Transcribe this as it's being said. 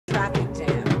traffic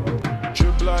jam.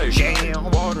 Drip like Jam.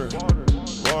 water.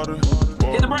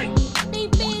 Hit the brake.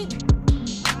 Beep, beep.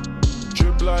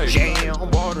 Drip like Jam.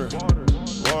 water.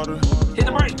 Hit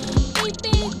the brake. Beep,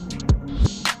 beep.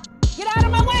 Get out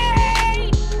of my way!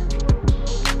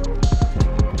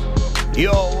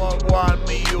 Yo, what want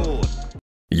me you?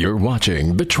 You're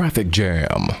watching The Traffic Jam.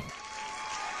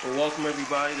 Well, welcome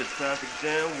everybody to Traffic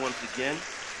Jam once again.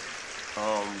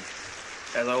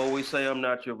 As I always say, I'm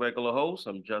not your regular host.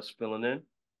 I'm just filling in.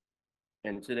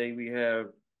 And today we have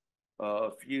a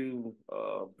few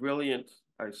brilliant,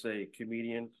 I say,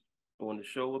 comedians on the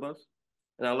show with us.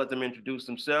 And I'll let them introduce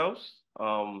themselves.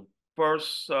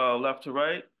 First, left to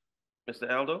right,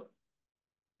 Mr. Aldo.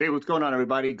 Hey, what's going on,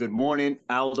 everybody? Good morning.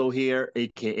 Aldo here,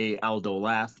 aka Aldo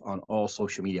Laugh, on all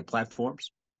social media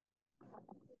platforms.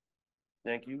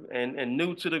 Thank you. And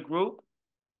new to the group,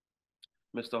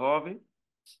 Mr. Harvey.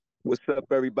 What's up,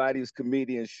 everybody? It's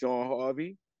comedian Sean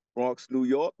Harvey, Bronx, New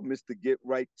York. Mr. Get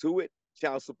Right to It.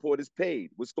 Child support is paid.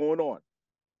 What's going on?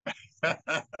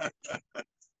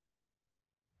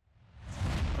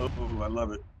 Oh, I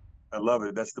love it. I love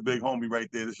it. That's the big homie right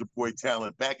there. That's your boy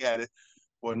Talent. Back at it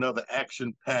for another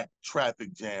action-packed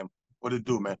traffic jam. What it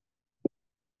do, man?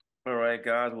 All right,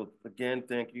 guys. Well, again,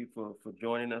 thank you for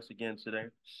joining us again today.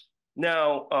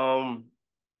 Now,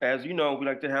 as you know, we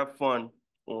like to have fun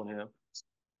on here.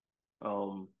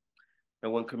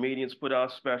 And when comedians put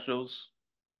out specials,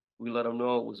 we let them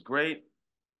know it was great,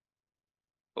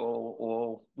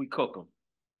 or we cook them.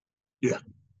 Yeah.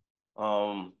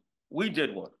 We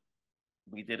did one.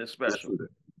 We did a special.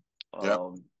 Yep.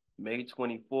 May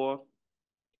 24th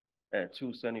at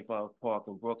 275 Park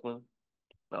in Brooklyn,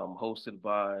 hosted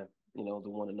by, the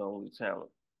one and only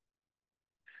Talent.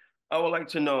 I would like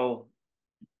to know,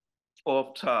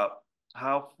 off top,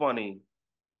 how funny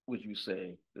would you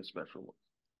say this special was?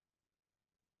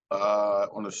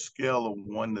 On a scale of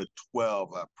 1 to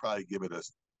 12, I'd probably give it a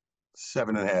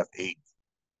 7.5, 8.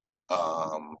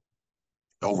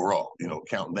 Overall,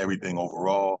 counting everything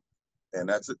overall, and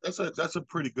that's a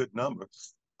pretty good number.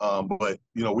 But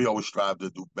we always strive to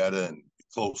do better and be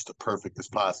close to perfect as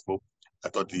possible. I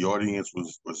thought the audience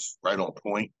was right on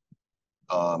point.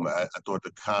 I thought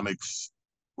the comics,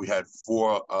 we had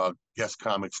 4 guest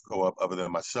comics go up other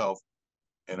than myself,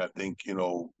 and I think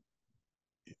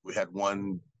we had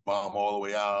one bomb all the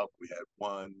way out. We had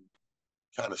one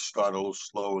kind of start a little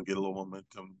slow and get a little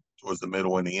momentum towards the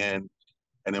middle and the end,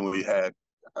 and then we had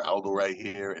Aldo right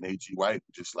here and A.G. White,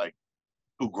 just like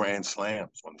 2 grand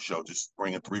slams on the show, just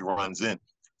bringing 3 runs in.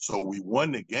 So we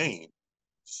won the game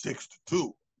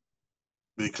 6-2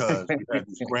 because we had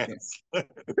these grand.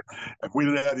 If we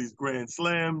didn't have these grand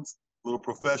slams, little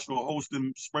professional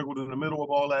hosting sprinkled in the middle of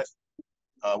all that,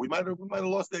 we might have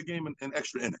lost that game in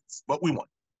extra innings, but we won.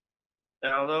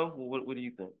 Aldo, what do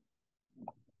you think?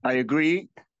 I agree.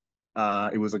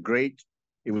 It was a great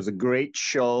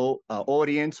show.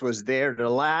 Audience was there to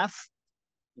laugh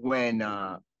when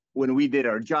we did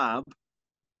our job.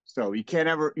 So you can't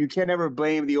ever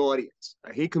blame the audience.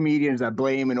 I hate comedians that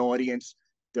blame an audience.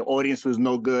 The audience was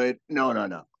no good.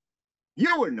 No.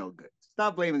 You were no good.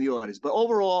 Stop blaming the audience. But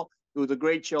overall, it was a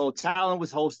great show. Talent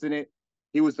was hosting it.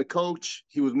 He was the coach.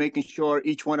 He was making sure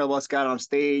each one of us got on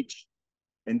stage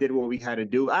and did what we had to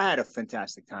do. I had a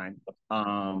fantastic time.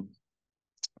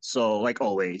 So like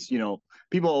always,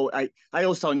 people, I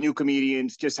always tell new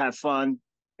comedians, just have fun.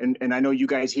 And I know you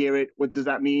guys hear it. What does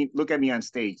that mean? Look at me on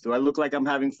stage. Do I look like I'm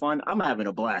having fun? I'm having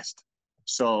a blast.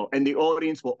 So, and the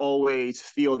audience will always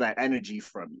feel that energy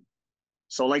from you.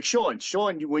 So like Sean,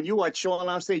 when you watch Sean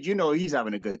on stage, he's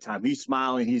having a good time. He's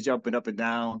smiling, he's jumping up and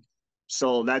down.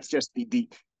 So that's just the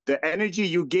energy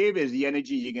you give is the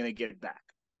energy you're going to get back.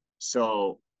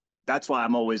 So that's why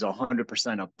I'm always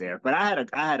 100% up there. But I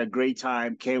had a great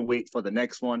time. Can't wait for the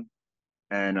next one.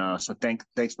 And so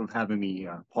thanks for having me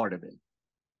part of it.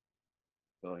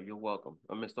 You're welcome.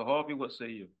 Mr. Harvey, what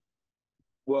say you?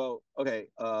 Well, okay.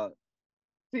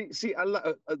 See,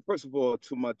 first of all,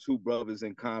 to my 2 brothers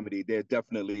in comedy, they're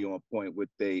definitely on point with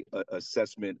their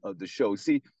assessment of the show.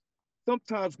 See,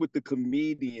 sometimes with the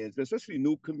comedians, especially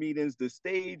new comedians, the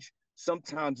stage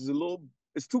sometimes is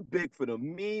it's too big for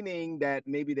them, meaning that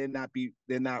maybe they're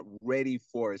not ready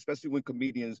for it, especially when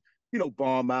comedians,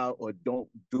 bomb out or don't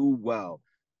do well.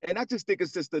 And I just think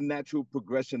it's just a natural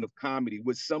progression of comedy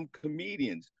with some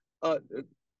comedians. I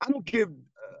don't get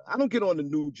on the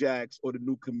new jacks or the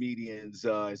new comedians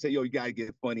and say, yo, you gotta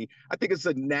get funny. I think it's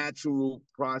a natural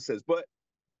process. But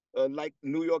like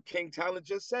New York King Talent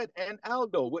just said, and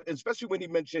Aldo, especially when he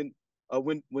mentioned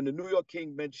when the New York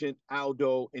King mentioned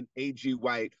Aldo and A.G.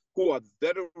 White, who are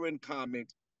veteran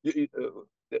comics,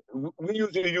 we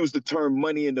usually use the term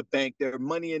money in the bank. They're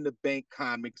money in the bank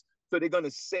comics. So they're going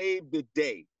to save the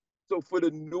day. So for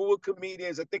the newer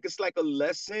comedians, I think it's like a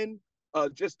lesson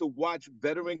just to watch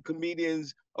veteran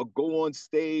comedians go on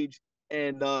stage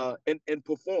and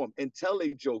perform and tell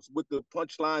their jokes with the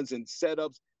punchlines and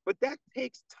setups. But that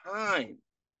takes time.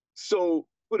 So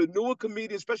for the newer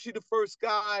comedian, especially the first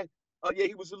guy, yeah,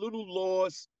 he was a little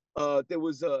lost. There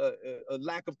was a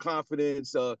lack of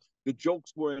confidence. The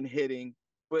jokes weren't hitting,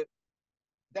 but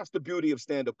that's the beauty of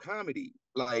stand-up comedy.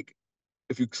 Like,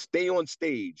 if you stay on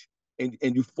stage and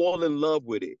you fall in love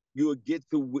with it, you'll get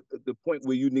to the point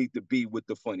where you need to be with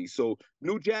the funny. So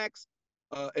New Jacks,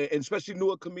 and especially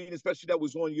newer comedians, especially that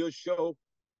was on your show,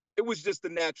 it was just a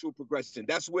natural progression.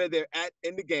 That's where they're at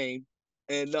in the game.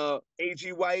 And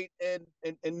A.G. White and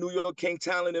New York King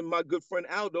Talent and my good friend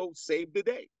Aldo saved the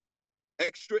day.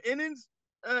 Extra innings?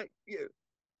 Yeah.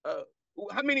 Uh,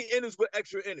 how many innings were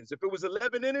extra innings? If it was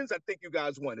 11 innings, I think you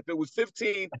guys won. If it was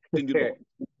 15, then you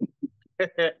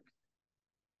lost.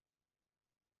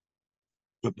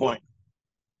 Good point.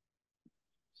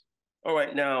 All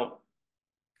right, now,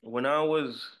 when I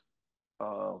was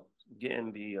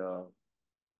getting the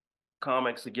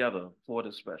comics together for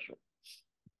the special,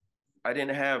 I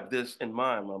didn't have this in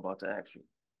mind when I'm about to ask you.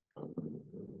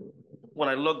 When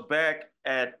I look back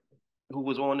at who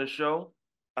was on the show,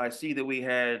 I see that we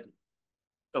had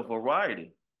a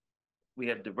variety. We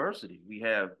had diversity. We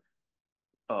have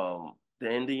the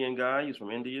Indian guy, he's from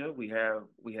India. We had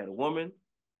a woman.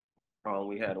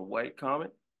 We had a white comic.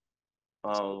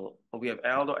 We have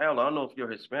Aldo. Aldo, I don't know if you're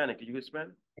Hispanic. Are you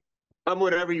Hispanic? I'm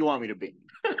whatever you want me to be.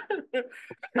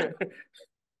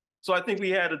 So I think we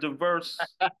had a diverse.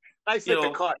 I set the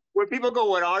card. When people go,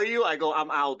 "What are you?" I go, "I'm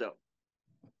Aldo."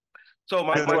 So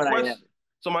my That's what I am. question.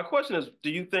 So my question is, do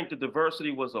you think the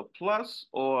diversity was a plus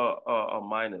or a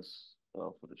minus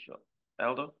for the show,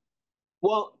 Aldo?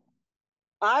 Well,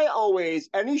 I always,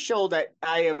 any show that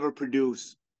I ever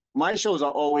produce, my shows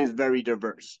are always very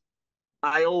diverse.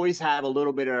 I always have a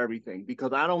little bit of everything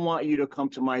because I don't want you to come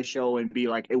to my show and be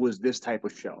like, it was this type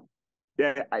of show.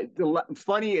 Yeah,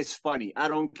 funny is funny. I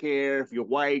don't care if you're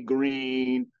white,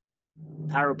 green,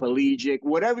 paraplegic,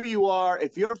 whatever you are.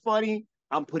 If you're funny,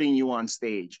 I'm putting you on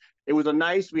stage. We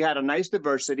had a nice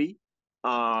diversity.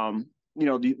 You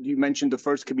mentioned the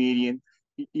first comedian.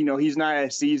 He's not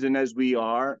as seasoned as we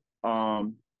are.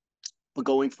 But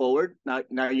going forward,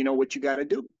 now you know what you got to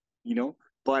do.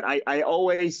 But I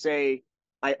always say,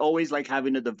 I always like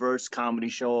having a diverse comedy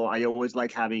show. I always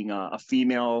like having a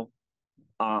female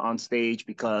on stage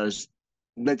because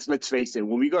let's face it,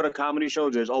 when we go to comedy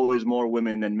shows, there's always more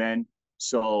women than men.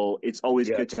 So it's always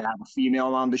good to have a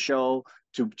female on the show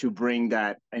to bring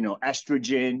that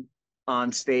estrogen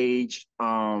on stage.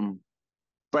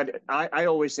 But I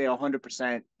always say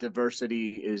 100% diversity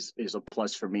is a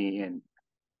plus for me. And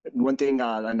one thing,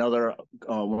 another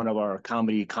one of our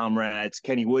comedy comrades,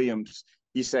 Kenny Williams,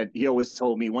 he always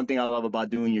told me, one thing I love about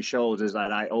doing your shows is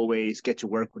that I always get to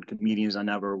work with comedians I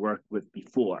never worked with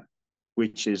before,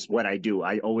 which is what I do.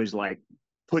 I always like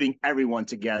putting everyone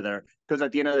together because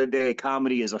at the end of the day,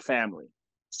 comedy is a family.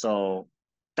 So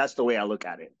that's the way I look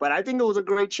at it. But I think it was a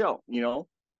great show,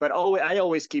 But I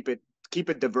always keep it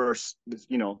diverse,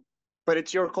 But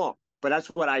it's your call. But that's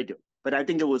what I do. But I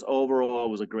think overall it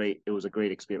was a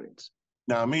great experience.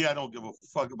 Now me, I don't give a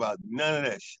fuck about none of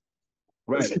that shit.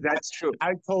 Right. That's true.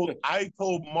 I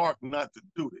told Mark not to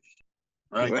do this.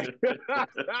 Right.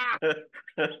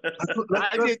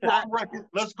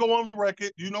 Let's go on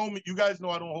record. You know me. You guys know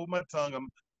I don't hold my tongue.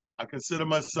 I consider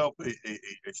myself a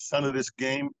son of this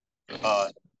game,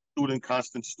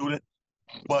 constant student.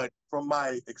 But from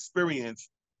my experience,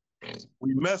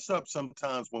 we mess up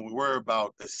sometimes when we worry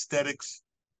about aesthetics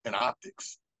and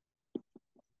optics.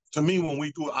 To me, when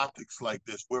we do optics like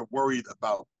this, we're worried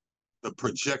about the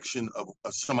projection of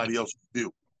somebody else's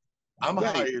view. I'm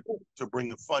hired to bring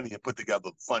the funny and put together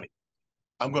the funny.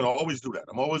 I'm going to always do that.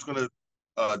 I'm always going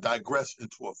to digress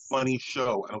into a funny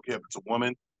show. I don't care if it's a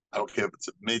woman. I don't care if it's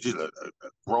a midget, a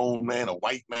grown man, a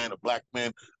white man, a black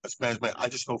man, a Spanish man. I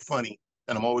just know funny,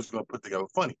 and I'm always going to put together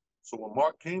funny. So when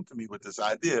Mark came to me with this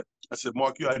idea, I said,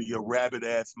 Mark, you're out of your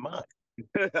rabbit-ass mind.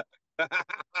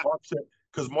 Mark said,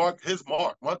 because Mark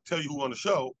tell you who on the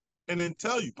show, and then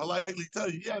politely tell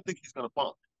you, yeah, I think he's going to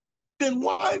bomb. Then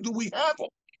why do we have him?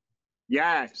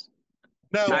 Yes.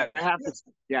 Now, I have to.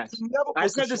 Yes. I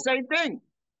said the same thing.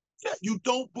 Yeah, you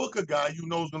don't book a guy you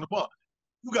know is going to bomb.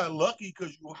 You got lucky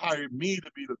because you hired me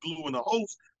to be the glue and the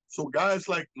host. So guys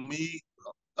like me,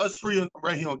 us three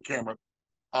right here on camera,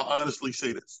 I'll honestly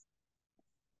say this.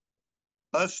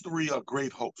 us three are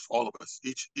great hosts, all of us,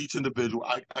 each individual.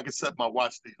 I can set my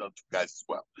watch these other two guys as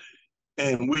well.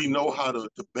 And we know how to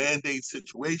band-aid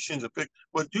situations and pick,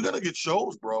 but you're gonna get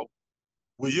shows, bro,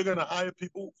 where you're gonna hire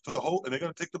people to host and they're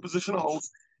gonna take the position of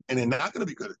host and they're not gonna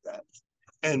be good at that.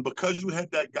 And because you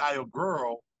had that guy or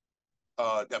girl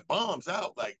that bombs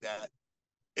out like that,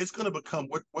 it's gonna become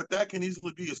what that can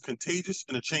easily be is contagious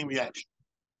and a chain reaction.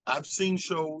 I've seen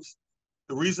shows.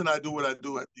 The reason I do what I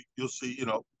do, you'll see,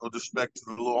 no disrespect to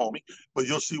the little homie, but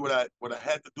you'll see what I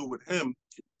had to do with him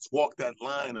is walk that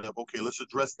line of, okay, let's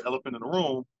address the elephant in the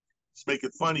room, let's make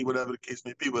it funny, whatever the case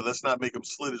may be, but let's not make him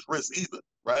slit his wrist either,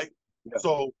 right? Yeah.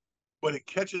 So, but it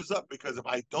catches up because if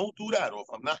I don't do that, or if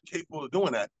I'm not capable of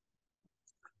doing that,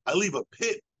 I leave a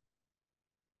pit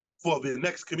for the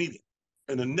next comedian,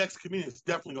 and the next comedian is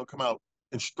definitely gonna come out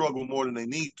and struggle more than they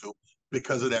need to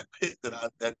because of that pit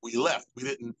that we left. We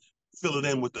didn't fill it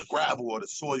in with the gravel or the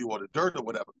soil or the dirt or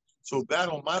whatever. So that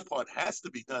on my part has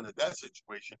to be done in that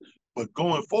situation. But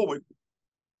going forward,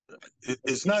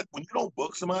 it's not, when you don't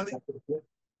book somebody,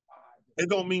 it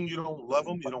don't mean you don't love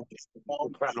them, you don't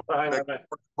perform,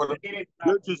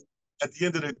 you're just, at the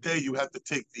end of the day, you have to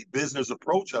take the business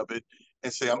approach of it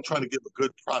and say, I'm trying to give a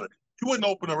good product. You wouldn't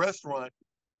open a restaurant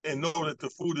and know that the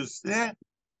food is and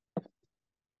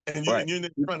you're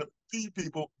trying to feed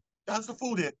people. How's the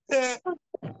food here?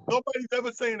 Nobody's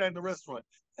ever saying that in the restaurant.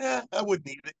 I wouldn't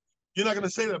eat it. You're not going to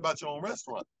say that about your own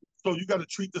restaurant. So you got to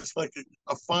treat this like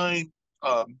a fine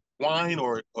wine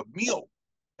or a meal.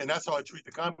 And that's how I treat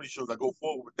the comedy shows. I go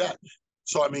forward with that.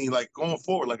 So, I mean, like going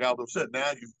forward, like Aldo said,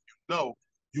 now you know,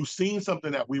 you've seen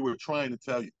something that we were trying to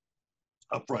tell you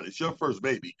up front. It's your first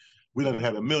baby. We done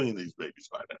had a million of these babies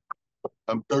by now.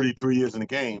 I'm 33 years in the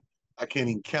game. I can't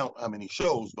even count how many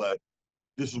shows, but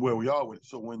this is where we are with it.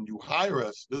 So when you hire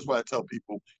us, this is why I tell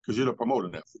people, because you're the promoter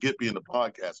now. Forget being the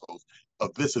podcast host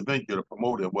of this event, you're the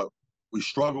promoter. What we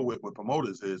struggle with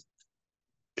promoters is,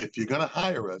 if you're going to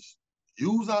hire us,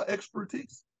 use our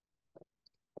expertise.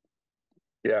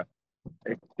 Yeah,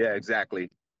 exactly.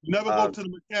 You never go to the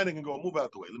mechanic and go, move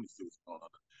out the way. Let me see what's going on.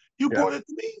 You brought it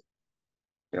to me.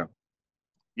 Yeah.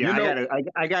 Yeah,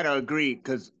 I gotta agree,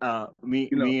 because me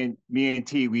and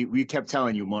T, we kept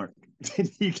telling you, Mark.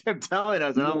 He kept telling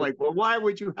us, and I'm like, well, why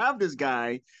would you have this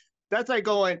guy? That's like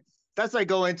going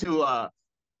to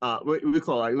what we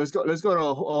call it, let's go to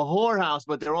a whorehouse,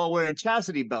 but they're all wearing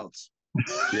chastity belts.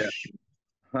 Yeah.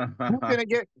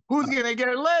 Who's gonna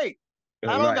get laid?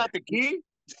 I don't got the key.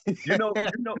 You know what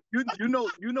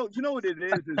it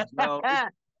is well.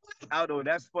 Aldo,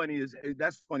 that's funny as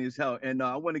hell. And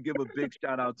I want to give a big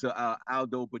shout out to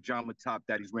Aldo pajama top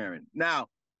that he's wearing. Now,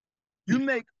 you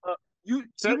make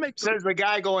says the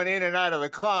guy going in and out of the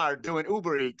car doing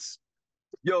Uber Eats.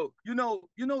 Yo, you know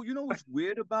what's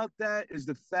weird about that is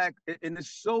the fact, and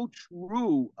it's so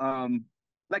true.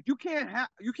 Like you can't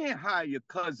hire your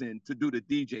cousin to do the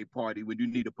DJ party when you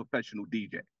need a professional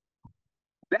DJ.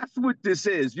 That's what this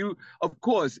is. You, of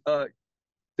course,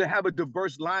 to have a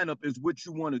diverse lineup is what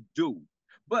you want to do.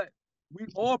 But we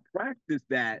all practice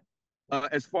that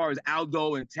as far as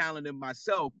Aldo and Talent and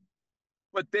myself,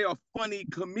 but they are funny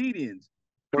comedians.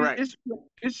 Correct.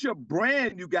 It's your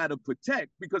brand you got to protect,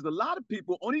 because a lot of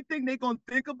people, only thing they're going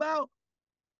to think about,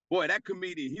 boy, that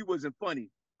comedian, he wasn't funny.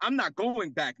 I'm not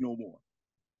going back no more.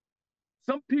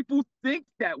 Some people think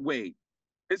that way.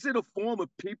 Is it a form of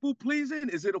people pleasing?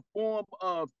 Is it a form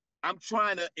of, I'm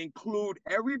trying to include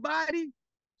everybody?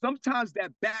 Sometimes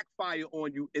that backfire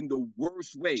on you in the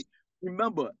worst way.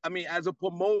 Remember, I mean, as a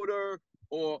promoter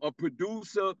or a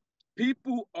producer,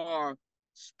 people are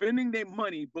spending their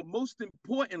money, but most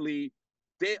importantly,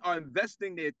 they are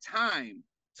investing their time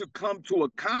to come to a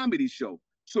comedy show.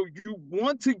 So you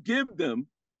want to give them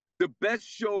the best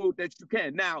show that you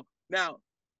can. Now,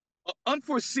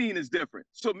 unforeseen is different.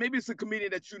 So maybe it's a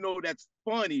comedian that you know that's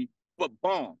funny, but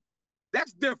bomb.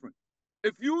 That's different.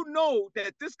 If you know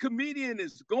that this comedian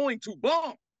is going to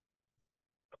bomb,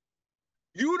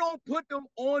 you don't put them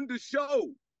on the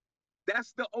show.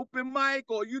 That's the open mic,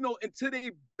 or, until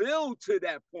they build to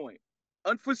that point.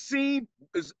 Unforeseen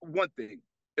is one thing.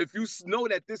 If you know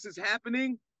that this is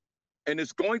happening and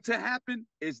it's going to happen,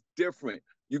 it's different.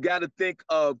 You got to think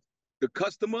of the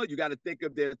customer, you got to think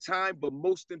of their time, but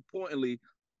most importantly,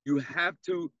 you have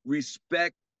to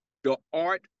respect the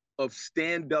art of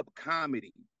stand-up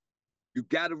comedy. You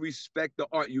got to respect the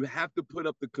art. You have to put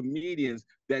up the comedians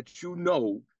that you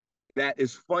know that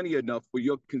is funny enough for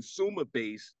your consumer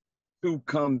base to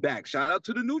come back. Shout out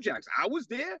to the New Jacks. I was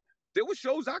there. There were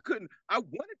shows I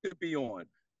wanted to be on,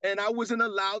 and I wasn't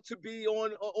allowed to be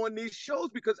on these shows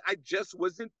because I just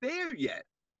wasn't there yet.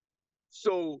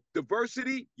 So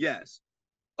diversity, yes.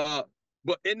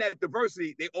 But in that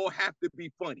diversity, they all have to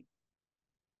be funny.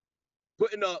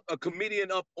 Putting a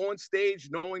comedian up on stage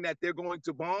knowing that they're going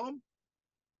to bomb,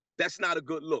 that's not a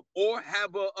good look. Or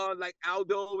have a like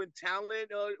Aldo and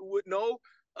Talent would know,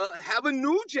 have a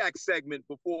New Jack segment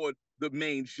before the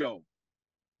main show.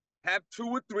 Have 2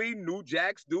 or 3 New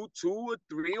Jacks, do 2 or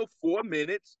 3 or 4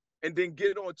 minutes, and then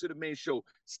get on to the main show.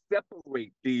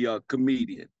 Separate the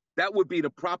comedian. That would be the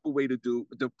proper way to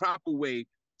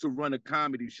run a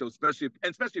comedy show, especially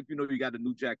if you know you got a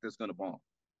New Jack that's gonna bomb.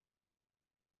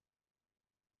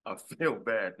 I feel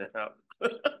bad now.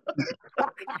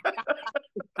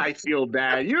 I feel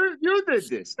bad. You did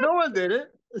this. No one did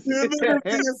it. You did it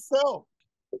to yourself.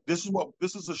 This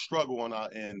is a struggle on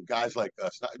our end, guys like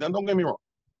us. Now, don't get me wrong.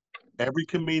 Every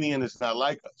comedian is not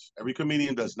like us. Every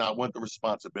comedian does not want the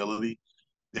responsibility.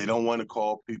 They don't want to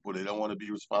call people. They don't want to be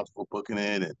responsible for booking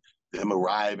in and them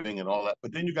arriving and all that.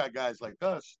 But then you got guys like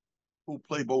us who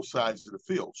play both sides of the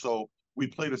field. So we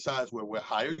play the sides where we're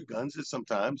hired guns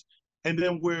sometimes, and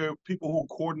then we're people who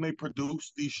coordinate,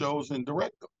 produce these shows, and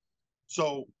direct them.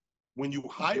 So when you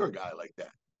hire a guy like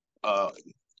that,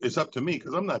 it's up to me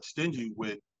because I'm not stingy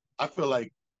with. I feel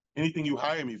like anything you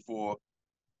hire me for,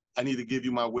 I need to give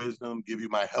you my wisdom, give you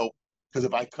my help. Because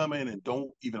if I come in and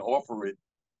don't even offer it,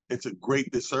 it's a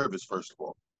great disservice. First of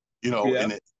all, Yeah.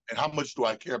 and how much do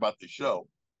I care about the show?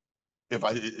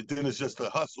 Then it's just a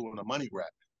hustle and a money grab.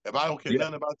 If I don't care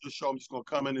nothing about this show, I'm just gonna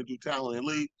come in and do talent and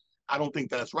leave. I don't think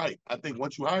that's right. I think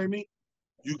once you hire me,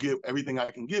 you give everything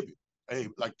I can give you. Hey,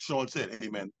 like Sean said, hey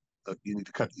man, you need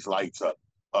to cut these lights up.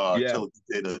 Tell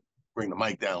it to bring the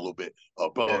mic down a little bit.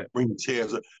 Bring the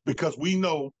chairs up because we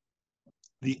know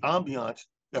the ambiance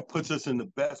that puts us in the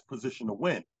best position to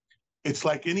win. It's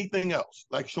like anything else.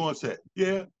 Like Sean said,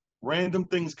 yeah, random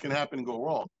things can happen and go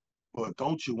wrong, but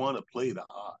don't you want to play the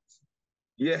odds?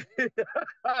 Yeah.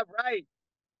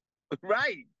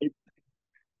 Right.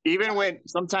 Even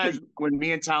sometimes when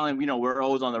me and Talon, we're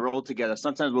always on the road together.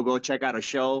 Sometimes we'll go check out a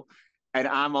show, and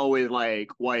I'm always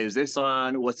like, "Why is this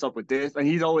on? What's up with this?" And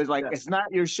he's always like, "It's not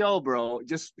your show, bro.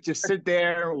 Just sit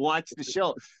there, watch the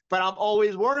show." But I'm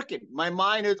always working. My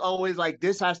mind is always like,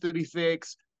 "This has to be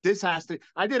fixed. This has to."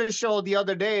 I did a show the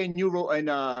other day in New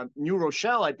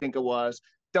Rochelle, I think it was.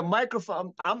 The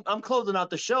microphone. I'm closing out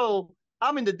the show.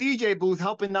 I'm in the DJ booth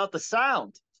helping out the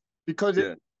sound because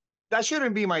that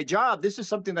shouldn't be my job. This is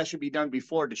something that should be done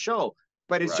before the show.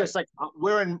 But it's just like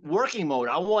we're in working mode.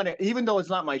 I want it, even though it's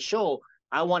not my show,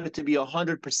 I want it to be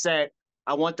 100%.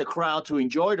 I want the crowd to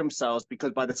enjoy themselves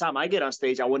because by the time I get on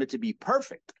stage, I want it to be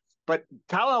perfect. But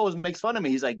Kyle always makes fun of me.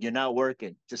 He's like, "You're not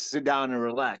working. Just sit down and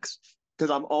relax."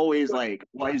 Because I'm always like,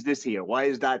 "Why is this here? Why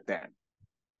is that then?"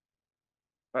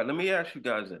 All right, let me ask you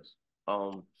guys this.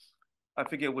 I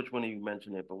forget which one of you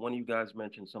mentioned it, but one of you guys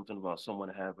mentioned something about someone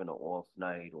having an off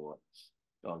night or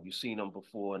you've seen them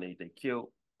before and they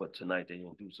killed, but tonight they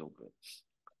didn't do so good.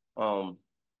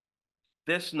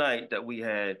 This night that we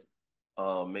had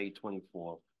May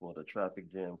 24th for the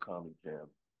Traffic Jam Comedy Jam,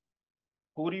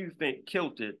 who do you think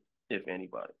killed it, if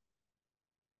anybody?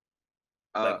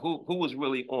 Like who was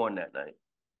really on that night?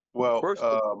 Well,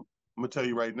 I'm gonna tell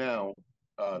you right now,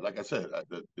 like I said,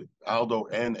 Aldo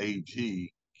and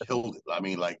AG killed it. I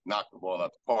mean, like knocked the ball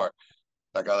out the park.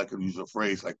 Like I like to use a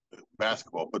phrase like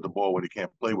basketball, put the ball where they can't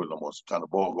play with it almost. Sometimes the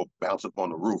ball go bounce up on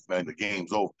the roof, man, the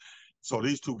game's over. So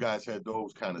these two guys had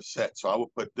those kind of sets. So I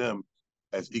would put them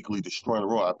as equally destroying the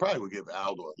role. I probably would give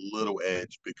Aldo a little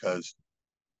edge because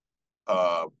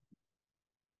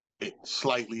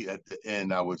slightly at the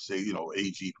end, I would say,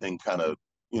 AG thing kind of,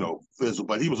 fizzled,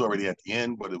 but he was already at the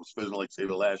end, but it was fizzling, like say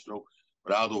the last show.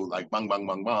 But Aldo like bang, bang,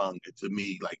 bang, bang. And to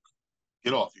me, like,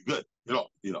 get off, you're good, get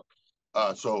off,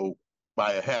 So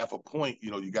by a half a point,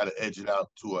 you got to edge it out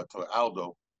to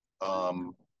Aldo.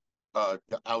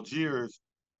 Algiers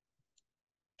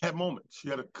had moments. She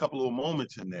had a couple of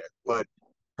moments in there, but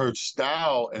her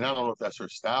style, and I don't know if that's her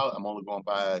style. I'm only going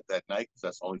by that night because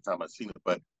that's the only time I've seen it.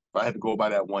 But if I had to go by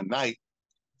that one night,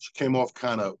 she came off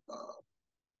kind of.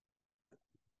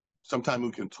 Sometimes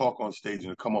we can talk on stage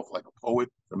and come off like a poet.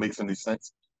 If it makes any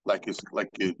sense. Like it's like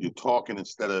you're talking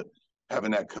instead of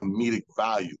having that comedic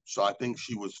value. So I think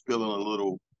she was feeling a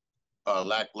little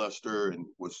lackluster and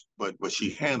but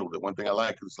she handled it. One thing I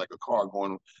like is like a car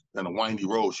going down a windy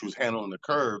road. She was handling the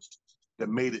curves that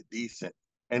made it decent.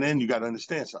 And then you got to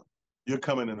understand something. You're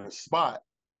coming in a spot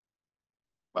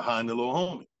behind the little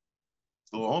homie.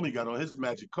 The little homie got on his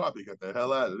magic carpet. He got the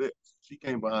hell out of this. She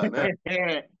came behind that.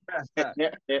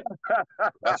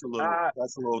 That's a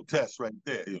little test right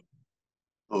there.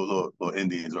 Little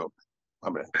Indians over.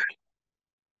 My bad.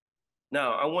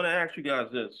 Now I want to ask you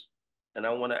guys this, and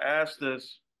I want to ask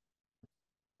this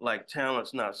like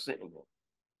talent's not sitting there.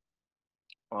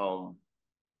 Hold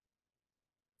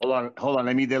on.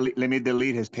 Let me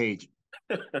delete his page.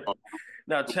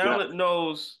 Now talent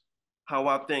knows how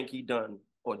I think he done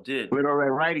or did Little Red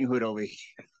Riding Hood over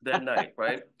here. that night,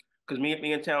 right? Because me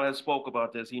and Talent has spoke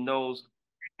about this. He knows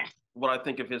what I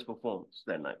think of his performance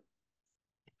that night.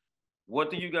 What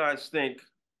do you guys think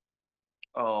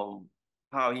how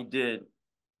he did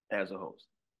as a host?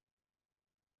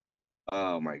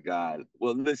 Oh my God.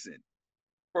 Well, listen.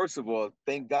 First of all,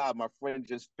 thank God my friend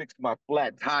just fixed my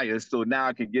flat tires, so now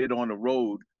I can get on the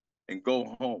road and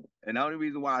go home. And the only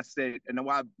reason why I said, and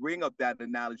why I bring up that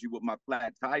analogy with my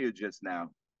flat tire just now,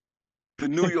 the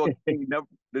New York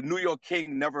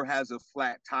King never has a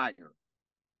flat tire.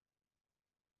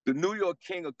 The New York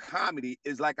King of comedy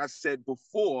is, like I said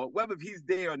before, whether he's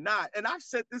there or not, and I've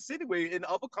said this anyway in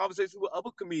other conversations with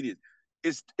other comedians,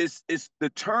 it's the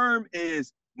term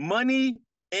is money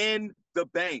in the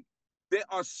bank. There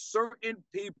are certain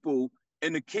people,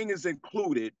 and the King is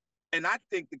included, and I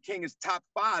think the King is top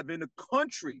 5 in the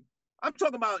country. I'm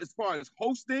talking about as far as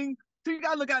hosting. So you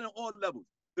got to look at it on all levels.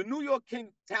 The New York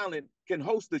King talent can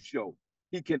host the show.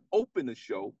 He can open the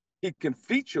show. He can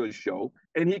feature a show,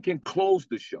 and he can close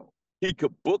the show. He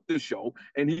could book the show,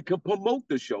 and he can promote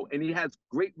the show. And he has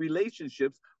great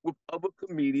relationships with other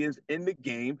comedians in the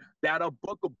game that are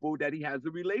bookable that he has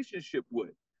a relationship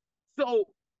with. So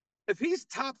if he's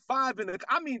top 5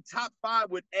 top 5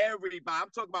 with everybody, I'm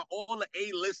talking about all the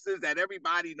A-listers that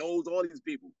everybody knows, all these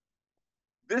people.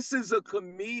 This is a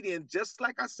comedian, just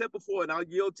like I said before, and I'll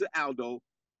yield to Aldo.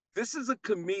 This is a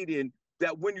comedian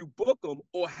that when you book him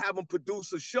or have him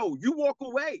produce a show, you walk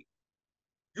away.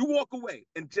 You walk away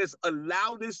and just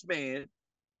allow this man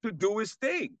to do his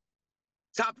thing.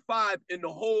 Top 5 in the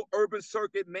whole urban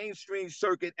circuit, mainstream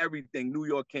circuit, everything, New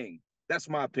York King. That's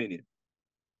my opinion.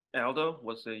 Aldo,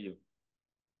 what say you?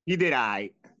 He did all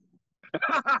right.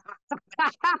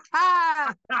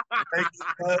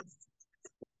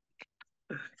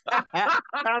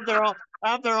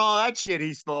 After all that shit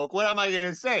he spoke, what am I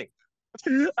gonna say?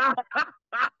 Yo,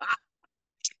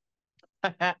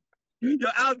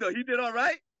 Aldo, he did all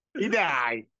right? He did all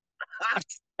right.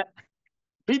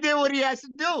 He did what he has to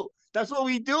do. That's what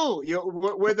we do.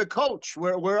 We're the coach.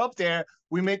 We're up there.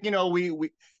 We make,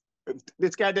 we if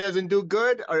this guy doesn't do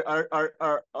good,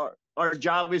 our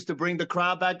job is to bring the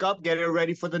crowd back up, get it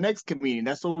ready for the next comedian.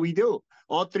 That's what we do.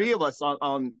 All 3 of us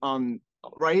on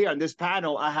right here on this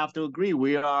panel, I have to agree.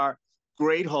 We are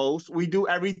great hosts. We do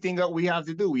everything that we have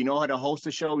to do. We know how to host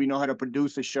a show. We know how to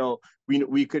produce a show.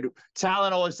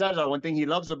 Talent always says that one thing he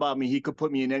loves about me, he could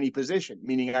put me in any position,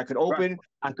 meaning I could open,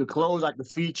 I could close, I could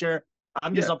feature.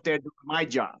 I'm just up there doing my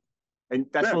job. And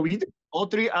that's what we do. All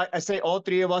 3, I say all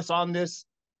 3 of us on this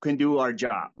can do our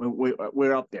job.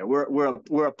 We're up there.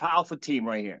 We're a powerful team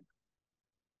right here.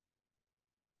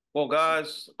 Well,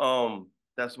 guys,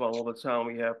 that's about all the time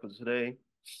we have for today.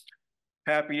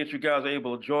 Happy that you guys are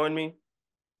able to join me.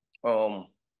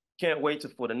 Can't wait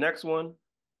for the next one.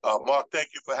 Mark, thank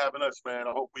you for having us, man.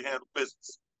 I hope we handle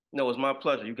business. No, it's my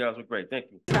pleasure. You guys were great.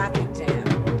 Thank you. Traffic jam.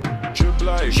 Drip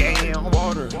like Jam.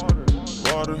 water.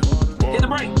 Hit the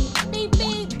brake. Beep,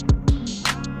 beep.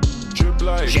 Drip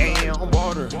like Jam.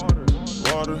 water.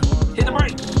 Hit the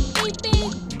brake. Beep,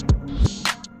 beep.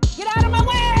 Get out of my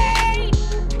way.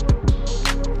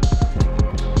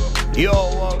 Yo,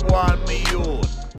 what